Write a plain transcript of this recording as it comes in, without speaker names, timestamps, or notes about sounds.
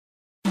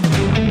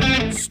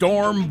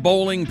Storm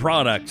Bowling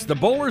Products, the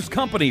Bowlers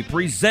Company,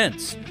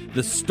 presents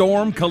the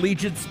Storm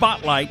Collegiate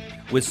Spotlight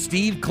with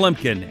Steve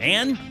Klimkin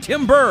and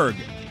Tim Berg.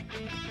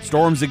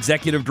 Storm's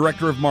Executive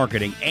Director of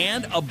Marketing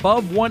and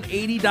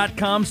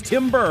Above180.com's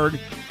Tim Berg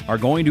are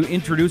going to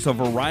introduce a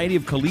variety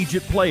of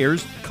collegiate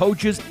players,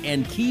 coaches,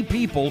 and key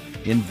people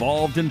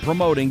involved in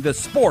promoting the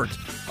sport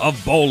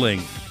of bowling.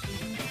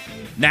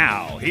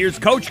 Now, here's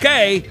Coach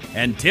K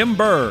and Tim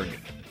Berg.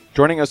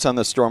 Joining us on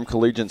the Storm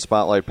Collegiate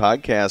Spotlight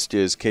podcast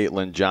is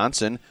Caitlin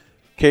Johnson.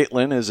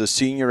 Caitlin is a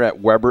senior at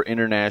Weber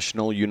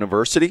International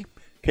University.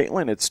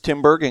 Caitlin, it's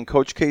Tim Berg and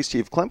Coach K,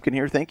 Steve Klimkin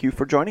here. Thank you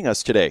for joining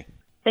us today.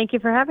 Thank you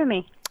for having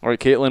me. All right,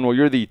 Caitlin, well,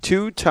 you're the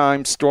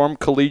two-time Storm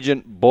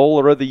Collegiate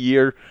Bowler of the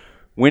Year,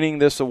 winning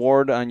this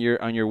award on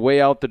your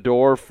way out the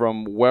door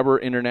from Weber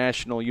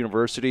International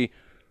University.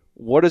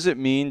 What does it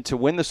mean to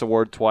win this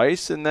award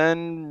twice and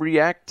then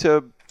react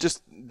to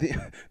just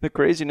the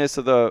craziness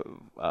of the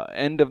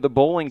end of the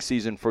bowling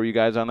season for you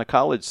guys on the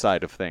college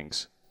side of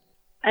things?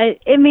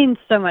 It means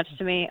so much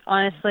to me.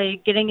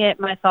 Honestly, getting it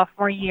my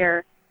sophomore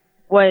year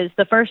was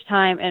the first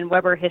time in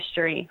Weber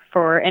history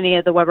for any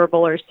of the Weber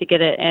bowlers to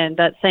get it, and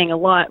that's saying a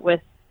lot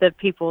with the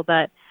people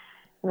that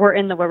were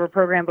in the Weber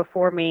program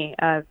before me,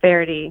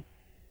 Verity,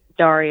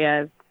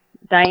 Daria,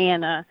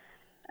 Diana,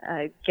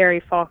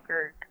 Gary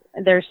Falker.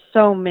 There's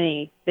so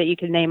many that you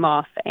can name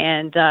off,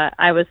 and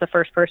I was the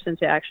first person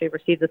to actually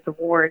receive this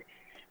award.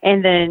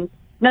 And then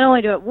not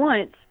only do it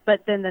once, but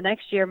then the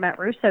next year Matt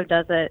Russo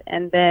does it,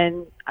 and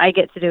then I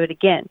get to do it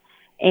again.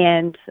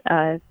 And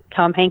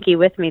Tom Hankey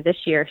with me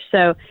this year.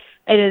 So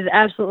it is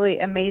absolutely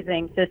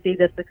amazing to see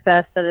the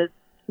success that is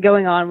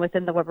going on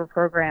within the Weber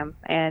program,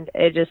 and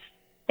it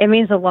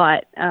means a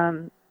lot.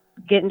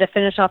 Getting to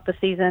finish off the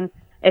season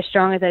as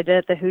strong as I did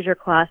at the Hoosier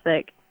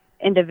Classic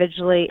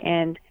individually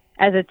and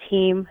as a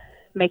team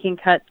making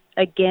cuts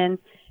again,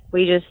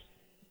 we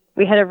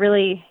had a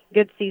really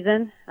good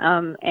season,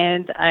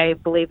 and I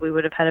believe we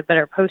would have had a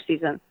better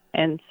postseason.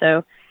 And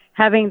so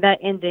having that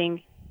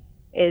ending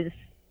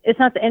it's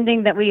not the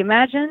ending that we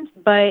imagined,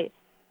 but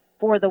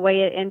for the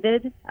way it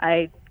ended,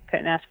 I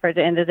couldn't ask for it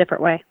to end a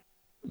different way.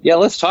 Yeah,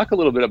 let's talk a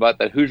little bit about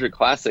that Hoosier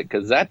Classic,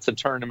 because that's a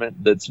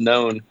tournament that's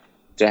known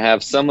to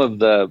have some of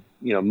the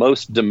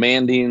most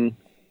demanding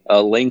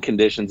lane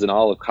conditions in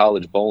all of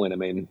college bowling. I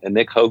mean, and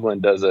Nick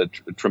Hoagland does a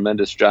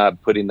tremendous job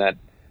putting that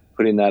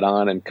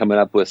on and coming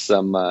up with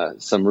some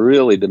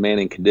really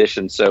demanding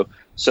conditions.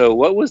 So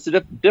what was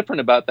different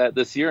about that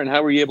this year, and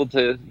how were you able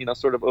to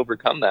sort of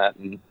overcome that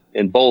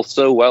and bowl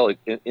so well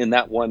in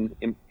that one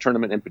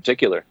tournament in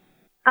particular?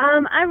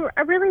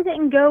 I really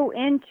didn't go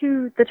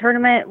into the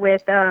tournament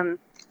with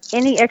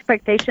any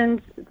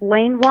expectations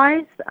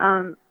lane-wise.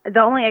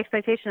 The only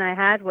expectation I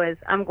had was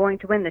I'm going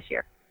to win this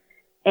year.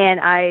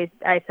 And I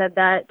said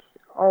that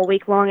all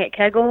week long at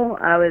Kegel.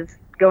 I was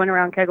going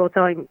around Kegel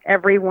telling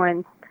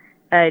everyone,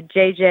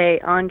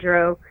 JJ,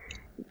 Andro,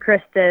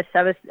 Christus,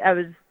 I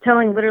was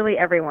telling literally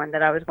everyone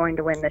that I was going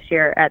to win this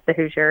year at the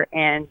Hoosier.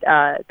 And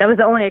that was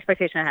the only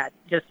expectation I had,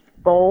 just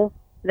bowl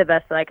the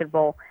best that I could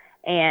bowl.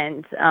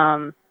 And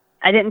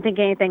I didn't think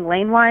anything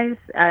lane-wise.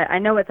 I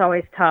know it's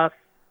always tough.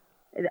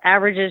 The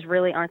averages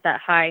really aren't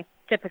that high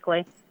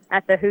typically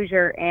at the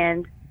Hoosier.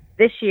 And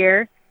this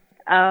year,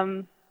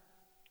 I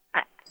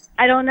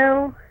don't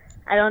know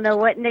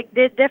what Nick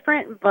did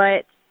different,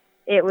 but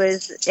it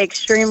was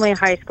extremely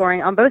high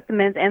scoring on both the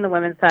men's and the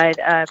women's side.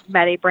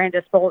 Maddie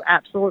Brandis bowled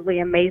absolutely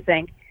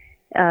amazing.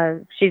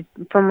 She's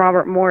from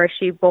Robert Morris.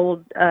 She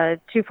bowled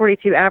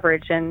 242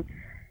 average, and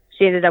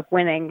she ended up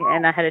winning,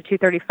 and I had a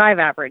 235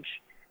 average.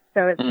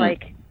 So it's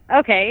like,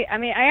 okay, I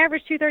mean, I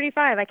averaged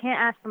 235. I can't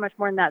ask for much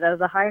more than that. That was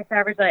the highest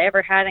average that I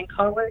ever had in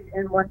college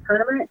in one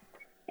tournament,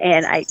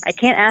 and I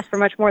can't ask for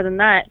much more than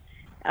that.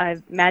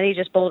 Maddie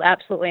just bowled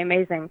absolutely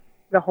amazing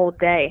the whole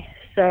day.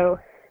 So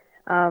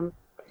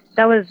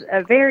that was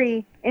a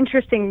very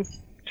interesting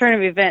turn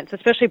of events,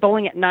 especially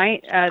bowling at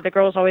night. The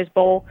girls always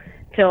bowl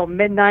till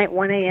midnight,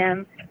 1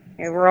 a.m.,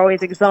 and we're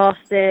always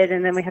exhausted,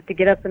 and then we have to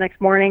get up the next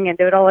morning and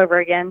do it all over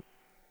again.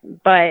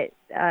 But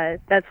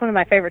that's one of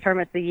my favorite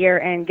tournaments of the year,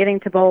 and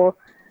getting to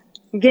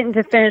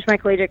finish my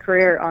collegiate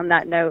career on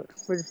that note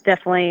was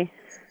definitely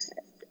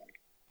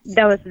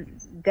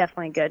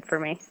good for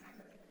me.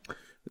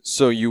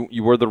 So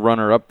you were the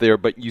runner up there,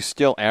 but you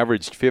still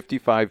averaged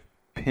 55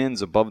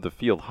 pins above the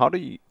field.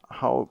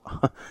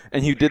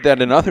 And you did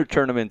that in other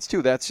tournaments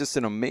too. That's just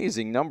an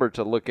amazing number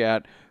to look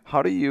at.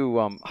 How do you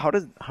how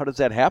does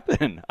that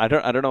happen? I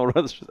don't know.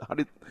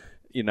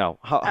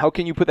 How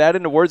can you put that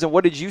into words? And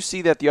what did you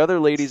see that the other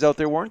ladies out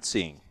there weren't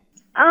seeing?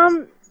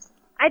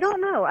 I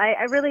don't know.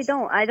 I really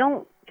don't. I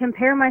don't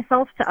compare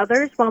myself to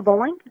others while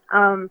bowling.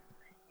 I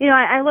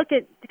look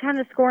at the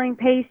kind of scoring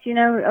pace,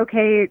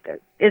 okay,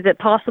 is it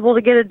possible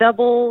to get a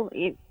double?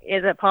 Is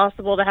it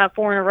possible to have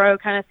 4 in a row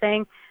kind of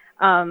thing?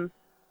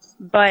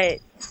 But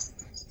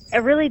I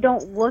really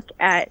don't look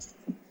at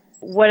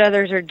what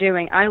others are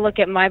doing. I look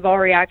at my ball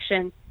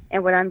reaction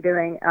and what I'm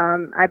doing.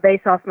 I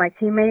base off my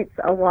teammates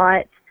a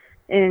lot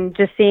and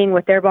just seeing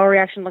what their ball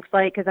reaction looks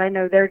like, because I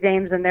know their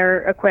games and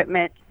their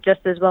equipment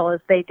just as well as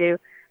they do.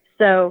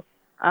 So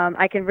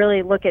I can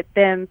really look at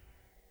them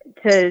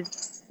to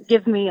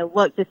give me a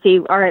look to see,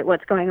 all right,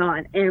 what's going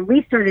on. And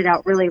we started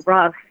out really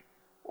rough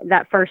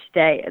that first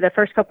day. The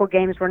first couple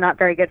games were not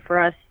very good for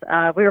us.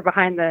 We were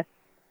behind the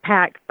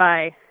pack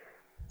by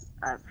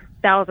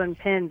 1,000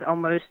 pins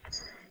almost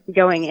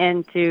going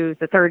into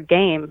the third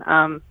game.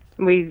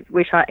 We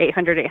shot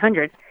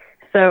 800.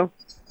 So,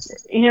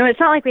 it's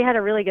not like we had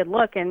a really good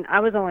look, and I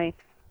was only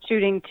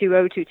shooting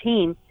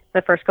 2-0-2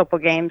 the first couple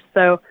games.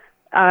 So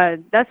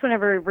that's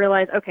whenever we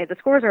realized, okay, the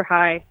scores are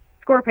high,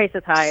 score pace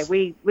is high.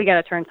 We got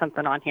to turn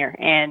something on here,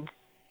 and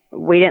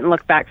we didn't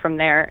look back from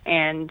there.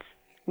 And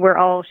we're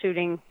all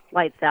shooting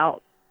lights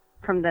out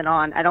from then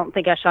on. I don't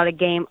think I shot a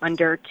game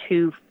under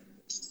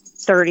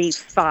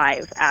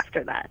 235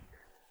 after that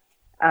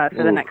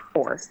for the next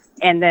 4.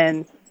 And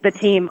then the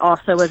team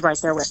also was right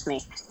there with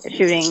me,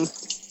 shooting,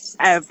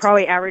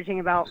 probably averaging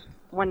about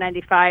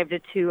 195 to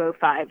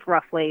 205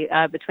 roughly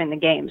between the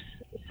games.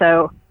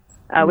 So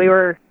we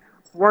were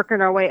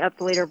working our way up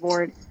the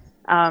leaderboard,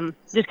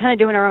 just kind of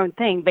doing our own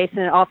thing, basing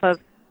it off of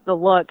the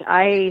look.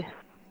 I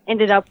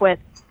ended up with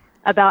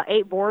about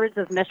 8 boards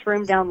of miss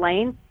room down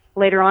lane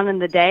later on in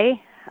the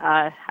day.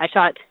 I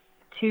shot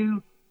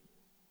I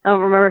don't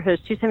remember if it was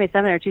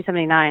 277 or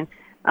 279.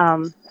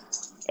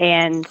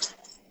 And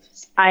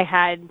I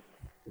had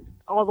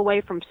all the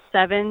way from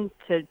 7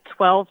 to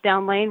 12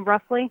 down lane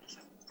roughly.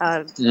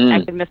 I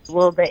could miss a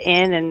little bit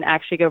in and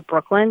actually go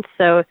Brooklyn.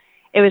 So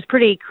it was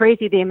pretty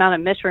crazy the amount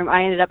of miss room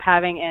I ended up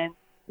having, and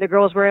the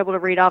girls were able to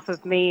read off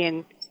of me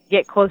and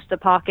get close to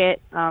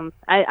pocket. I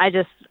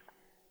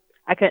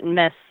couldn't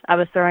miss. I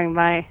was throwing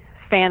my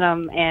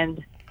Phantom,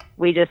 and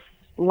we just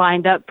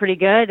lined up pretty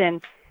good,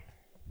 and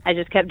I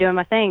just kept doing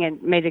my thing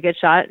and made a good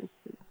shot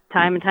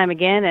time and time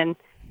again, and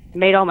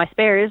made all my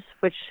spares,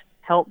 which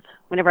helped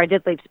whenever I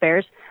did leave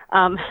spares.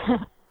 So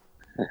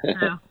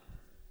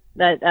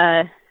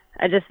that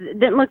I just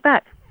didn't look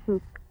back.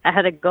 I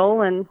had a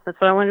goal, and that's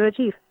what I wanted to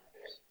achieve.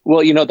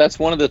 Well, that's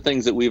one of the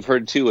things that we've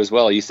heard too as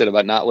well. You said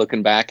about not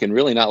looking back and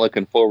really not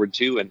looking forward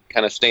to, and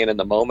kind of staying in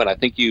the moment. I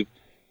think you've,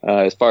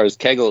 as far as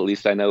Kegel, at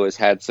least I know, has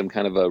had some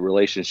kind of a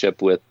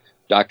relationship with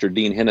Dr.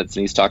 Dean Hinitz,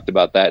 and he's talked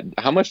about that.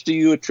 How much do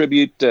you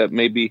attribute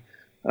maybe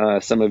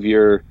some of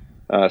your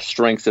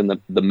strengths in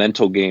the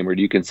mental game, or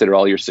do you consider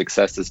all your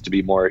successes to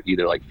be more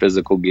either like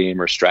physical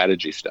game or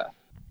strategy stuff?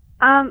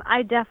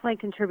 I definitely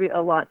contribute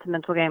a lot to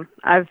mental game.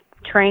 I've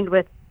trained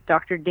with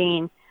Dr.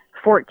 Dean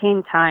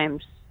 14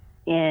 times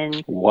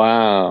in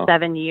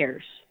 7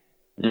 years.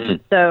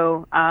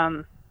 So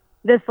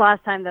this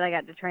last time that I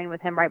got to train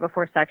with him right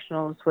before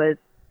sectionals was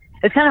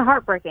kind of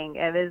heartbreaking.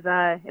 It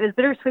was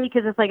bittersweet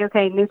because it's like,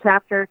 okay, new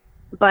chapter.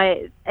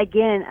 But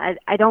again,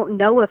 I don't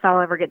know if I'll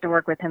ever get to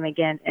work with him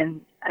again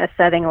in a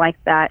setting like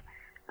that.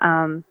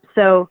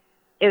 So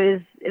it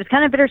was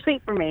kind of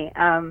bittersweet for me.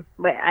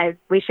 But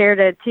we shared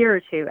a tear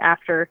or two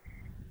after,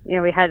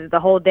 we had the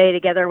whole day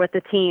together with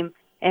the team,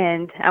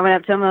 and I went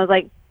up to him and I was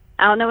like,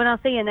 I don't know when I'll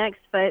see you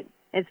next, but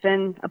it's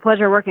been a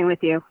pleasure working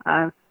with you.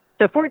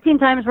 So 14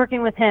 times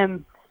working with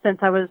him since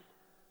I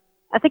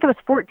think I was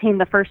 14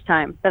 the first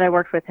time that I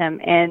worked with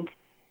him, and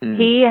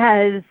he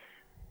has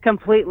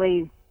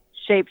completely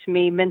shaped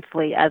me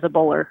mentally as a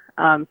bowler,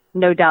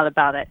 no doubt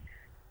about it.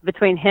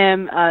 Between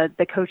him,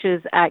 the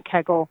coaches at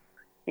Kegel,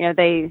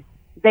 they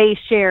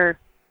share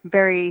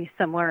very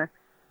similar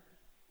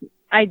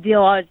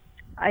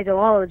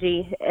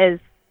ideology as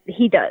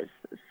he does.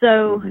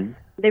 So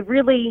they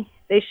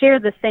share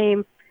the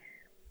same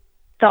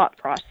thought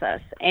process.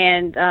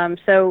 And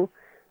so,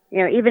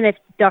 even if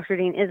Dr.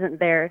 Dean isn't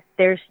there,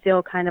 they're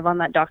still kind of on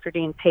that Dr.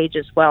 Dean page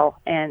as well.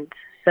 And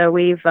so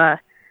we've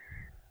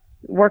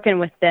working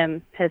with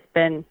them has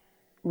been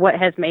what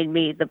has made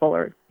me the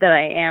bowler that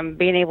I am,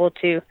 being able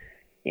to,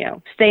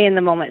 stay in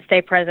the moment,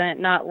 stay present,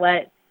 not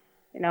let,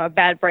 a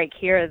bad break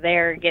here or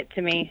there get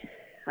to me.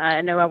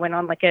 I know I went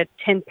on like a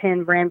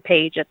 10-pin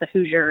rampage at the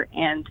Hoosier,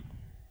 and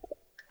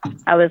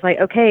I was like,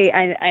 okay,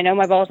 I know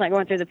my ball's not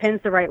going through the pins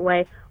the right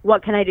way.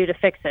 What can I do to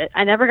fix it?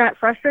 I never got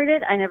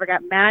frustrated. I never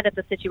got mad at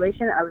the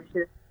situation. I was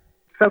just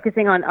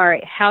focusing on, all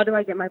right, how do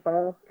I get my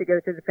ball to go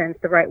through the pins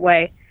the right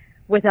way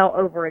without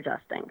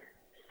over-adjusting?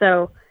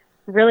 So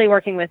really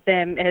working with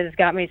them has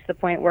got me to the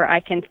point where I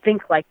can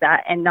think like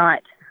that and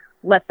not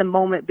let the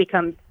moment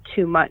become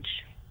too much.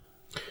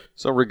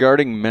 So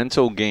regarding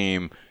mental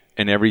game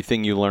and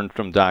everything you learned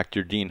from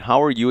Dr. Dean,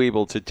 how are you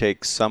able to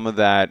take some of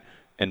that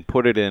and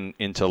put it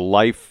into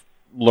life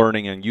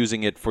learning and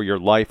using it for your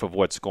life of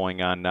what's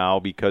going on now?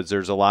 Because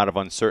there's a lot of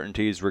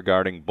uncertainties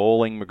regarding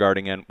bowling,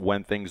 regarding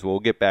when things will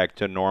get back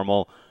to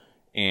normal.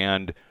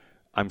 And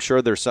I'm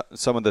sure there's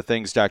some of the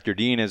things Dr.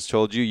 Dean has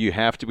told you, you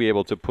have to be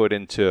able to put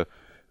into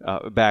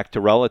back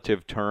to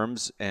relative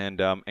terms and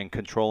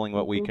controlling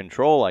what we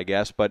control, I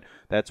guess. But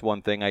that's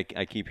one thing I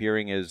keep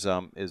hearing is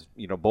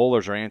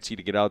bowlers are antsy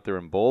to get out there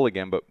and bowl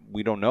again, but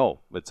we don't know.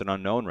 It's an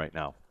unknown right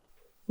now.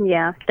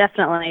 Yeah,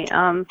 definitely.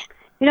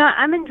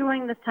 I'm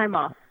enjoying this time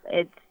off.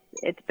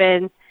 It's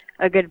been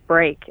a good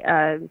break.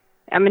 I'm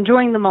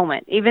enjoying the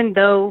moment, even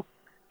though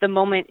the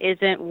moment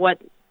isn't what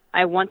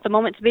I want the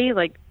moment to be.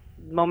 Like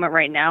moment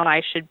right now,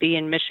 I should be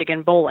in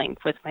Michigan bowling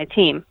with my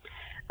team.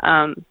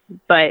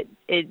 But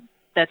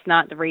that's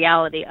not the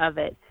reality of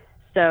it.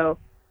 So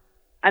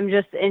I'm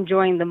just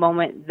enjoying the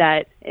moment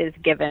that is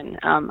given.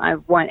 I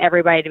want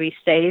everybody to be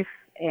safe,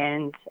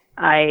 and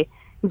I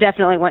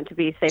definitely want to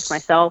be safe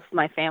myself,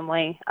 my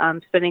family.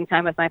 Spending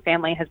time with my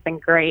family has been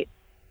great,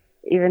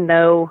 even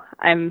though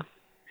I'm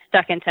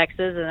stuck in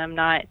Texas and I'm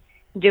not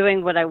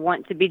doing what I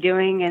want to be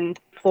doing in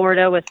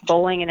Florida with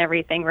bowling and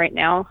everything right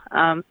now.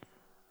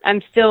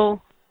 I'm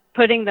still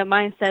putting the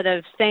mindset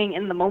of staying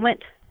in the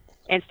moment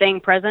and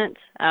staying present.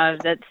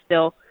 That's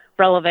still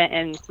relevant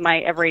in my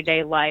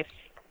everyday life.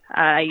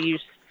 I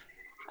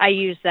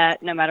use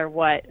that no matter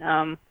what.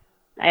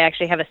 I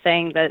actually have a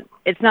saying that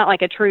it's not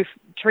like a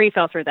tree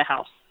fell through the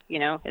house.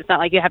 It's not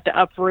like you have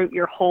to uproot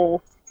your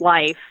whole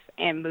life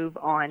and move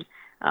on.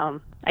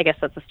 I guess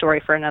that's a story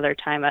for another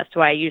time as to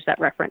why I use that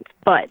reference.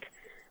 But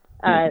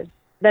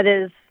that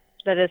is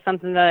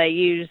something that I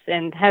use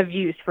and have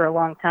used for a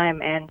long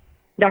time. And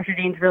Dr.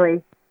 Dean's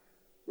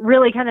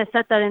really kind of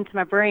set that into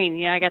my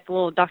brain. I got the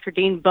little Dr.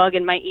 Dean bug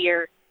in my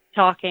ear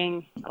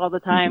talking all the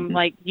time.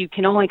 Like, you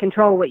can only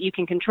control what you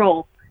can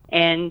control,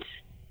 and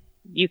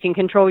you can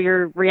control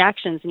your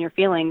reactions and your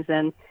feelings.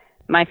 And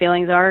my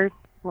feelings are,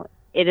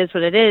 it is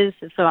what it is.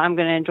 So I'm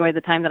going to enjoy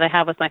the time that I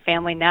have with my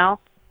family now.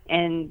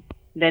 And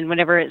then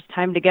whenever it's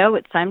time to go,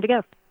 it's time to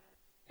go.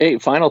 Hey,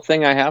 final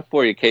thing I have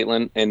for you,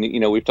 Caitlin, and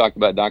we've talked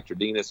about Dr.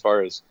 Dean as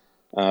far as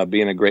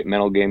being a great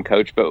mental game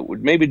coach, but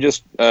maybe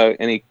just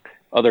any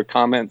other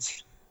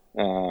comments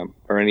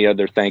or any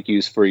other thank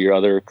yous for your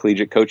other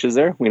collegiate coaches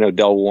there. We know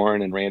Del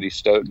Warren and Randy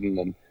Stoughton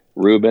and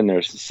Ruben.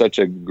 There's such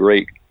a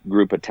great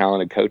group of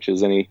talented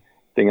coaches.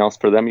 Anything else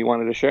for them you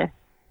wanted to share?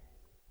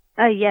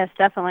 Yes,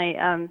 definitely.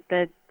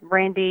 The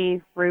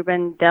Randy,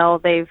 Ruben, Del,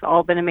 they've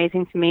all been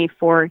amazing to me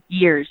for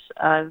years.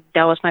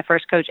 Del was my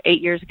first coach 8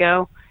 years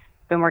ago.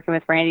 Been working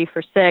with Randy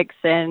for 6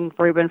 and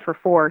Ruben for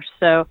 4.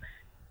 So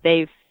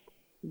they've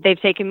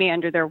taken me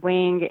under their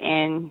wing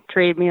and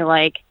treated me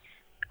like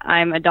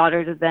I'm a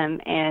daughter to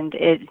them. And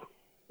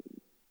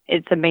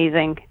it's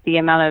amazing the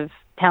amount of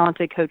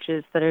talented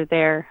coaches that are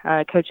there.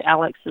 Coach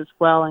Alex as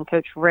well, and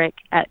Coach Rick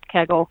at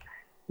Kegel.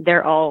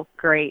 They're all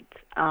great.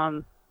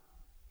 The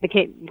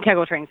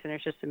Kegel Training Center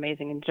is just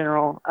amazing in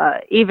general.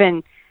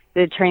 Even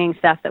the training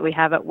staff that we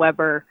have at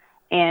Weber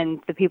and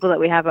the people that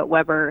we have at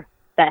Weber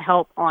that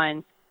help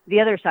on the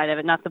other side of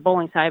it, not the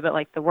bowling side, but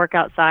like the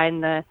workout side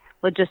and the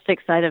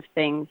logistics side of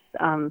things.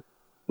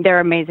 They're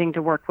amazing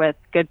to work with,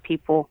 good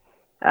people.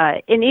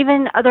 And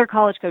even other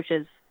college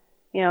coaches,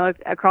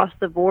 across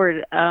the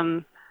board.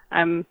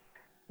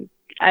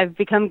 I've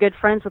become good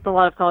friends with a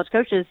lot of college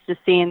coaches,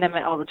 just seeing them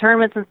at all the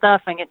tournaments and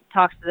stuff, and get to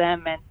talk to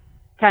them and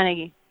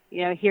kind of,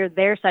 hear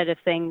their side of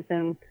things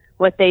and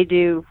what they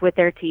do with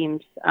their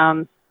teams.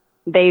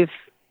 They've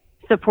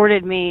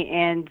supported me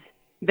and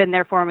been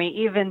there for me,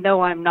 even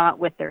though I'm not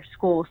with their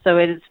school. So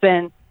it's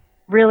been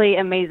really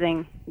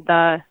amazing,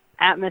 the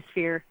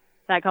atmosphere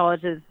that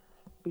college has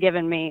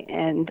given me,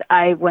 and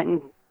I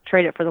wouldn't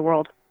trade it for the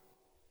world.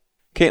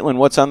 Caitlin,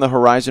 what's on the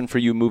horizon for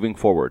you moving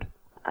forward?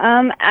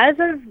 As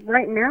of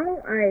right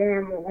now, I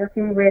am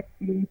working with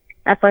the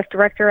athletic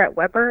director at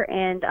Weber,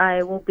 and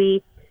I will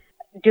be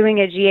doing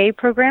a GA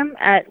program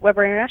at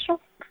Weber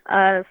International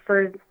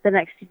for the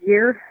next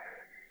year.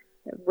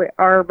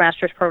 Our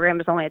master's program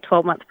is only a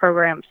 12-month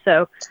program,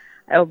 so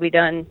I will be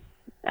done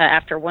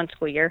after one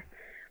school year,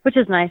 which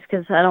is nice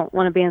because I don't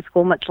want to be in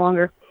school much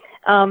longer.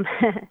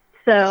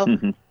 So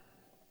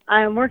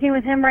I'm working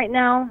with him right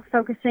now,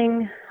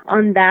 focusing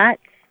on that.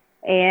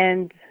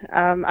 And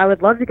I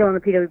would love to go on the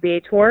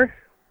PWBA tour,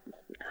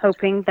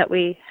 hoping that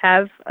we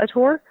have a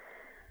tour.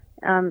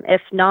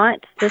 If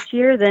not this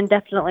year, then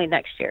definitely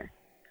next year.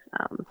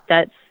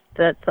 That's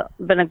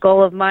been a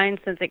goal of mine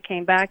since it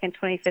came back in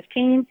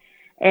 2015,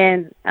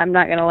 and I'm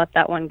not going to let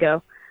that one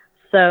go.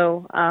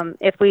 So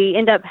if we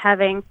end up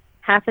having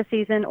half a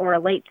season or a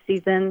late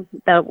season,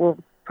 that will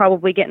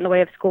probably get in the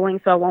way of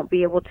schooling, so I won't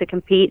be able to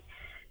compete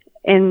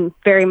in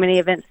very many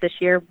events this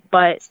year,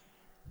 but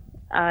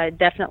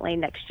definitely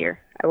next year.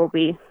 I will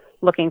be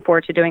looking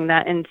forward to doing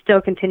that and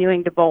still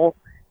continuing to bowl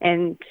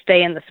and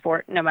stay in the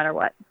sport no matter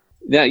what.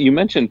 Now, you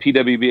mentioned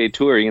PWBA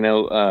Tour.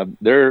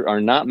 There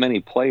are not many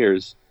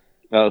players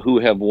who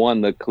have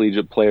won the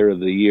Collegiate Player of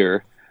the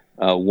Year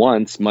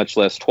once, much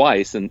less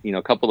twice. And,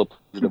 a couple of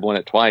players that have won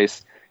it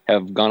twice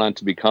have gone on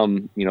to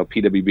become,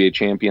 PWBA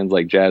champions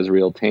like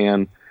Jazriel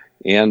Tan,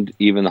 and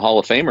even the Hall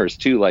of Famers,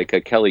 too,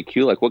 like Kelly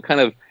Kulik. What kind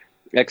of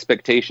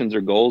expectations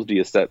or goals do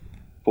you set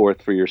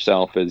forth for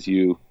yourself as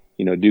you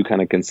do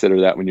kind of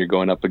consider that when you're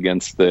going up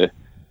against the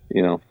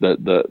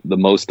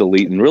most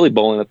elite and really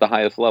bowling at the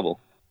highest level?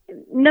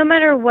 No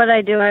matter what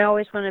I do, I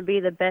always want to be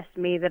the best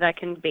me that I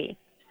can be.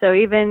 So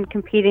even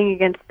competing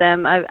against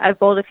them, I've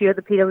bowled a few of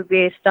the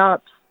PWBA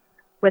stops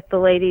with the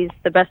ladies,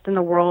 the best in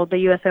the world, the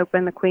U.S.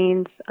 Open, the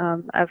Queens.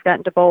 I've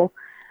gotten to bowl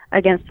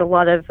against a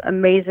lot of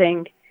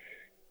amazing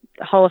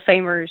Hall of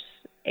Famers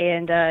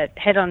and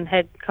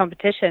head-on-head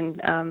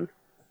competition.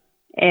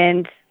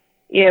 And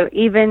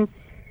even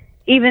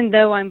even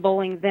though I'm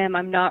bowling them,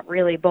 I'm not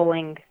really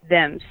bowling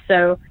them.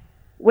 So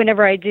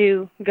whenever I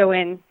do go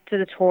into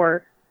the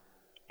tour,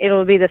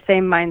 it'll be the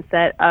same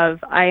mindset of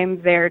I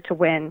am there to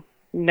win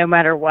no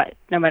matter what,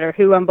 no matter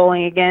who I'm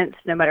bowling against,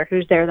 no matter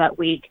who's there that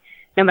week,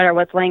 no matter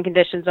what the lane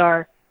conditions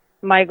are.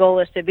 My goal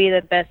is to be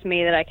the best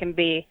me that I can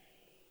be,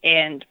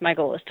 and my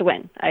goal is to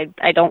win.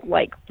 I don't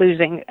like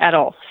losing at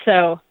all.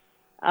 So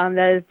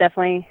that is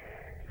definitely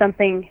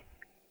something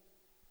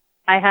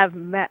I have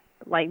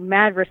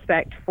mad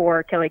respect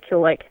for Kelly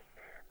Kulik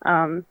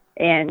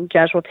and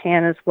Jaswal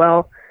Tan as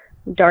well,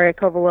 Daria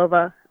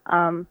Kovalova.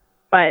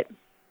 But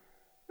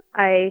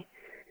I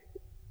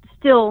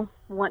still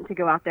want to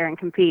go out there and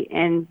compete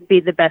and be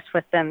the best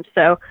with them.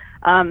 So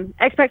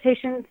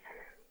expectations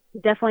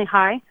definitely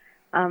high.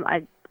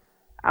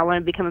 I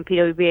want to become a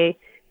PWBA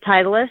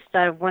titleist.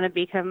 I want to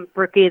become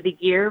Rookie of the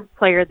Year,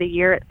 Player of the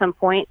Year at some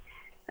point.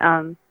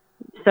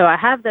 So I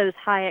have those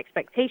high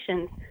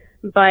expectations,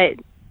 but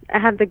I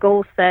have the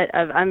goal set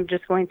of I'm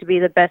just going to be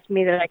the best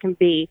me that I can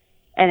be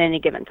at any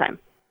given time.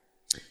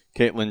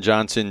 Kaitlin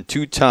Johnson,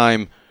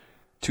 two-time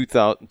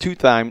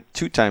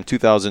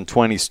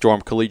 2020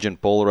 Storm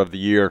Collegiate Bowler of the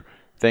Year.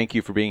 Thank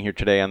you for being here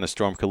today on the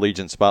Storm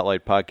Collegiate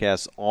Spotlight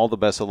Podcast. All the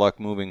best of luck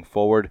moving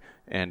forward,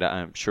 and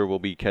I'm sure we'll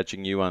be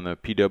catching you on the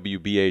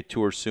PWBA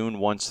Tour soon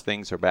once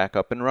things are back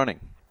up and running.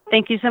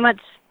 Thank you so much.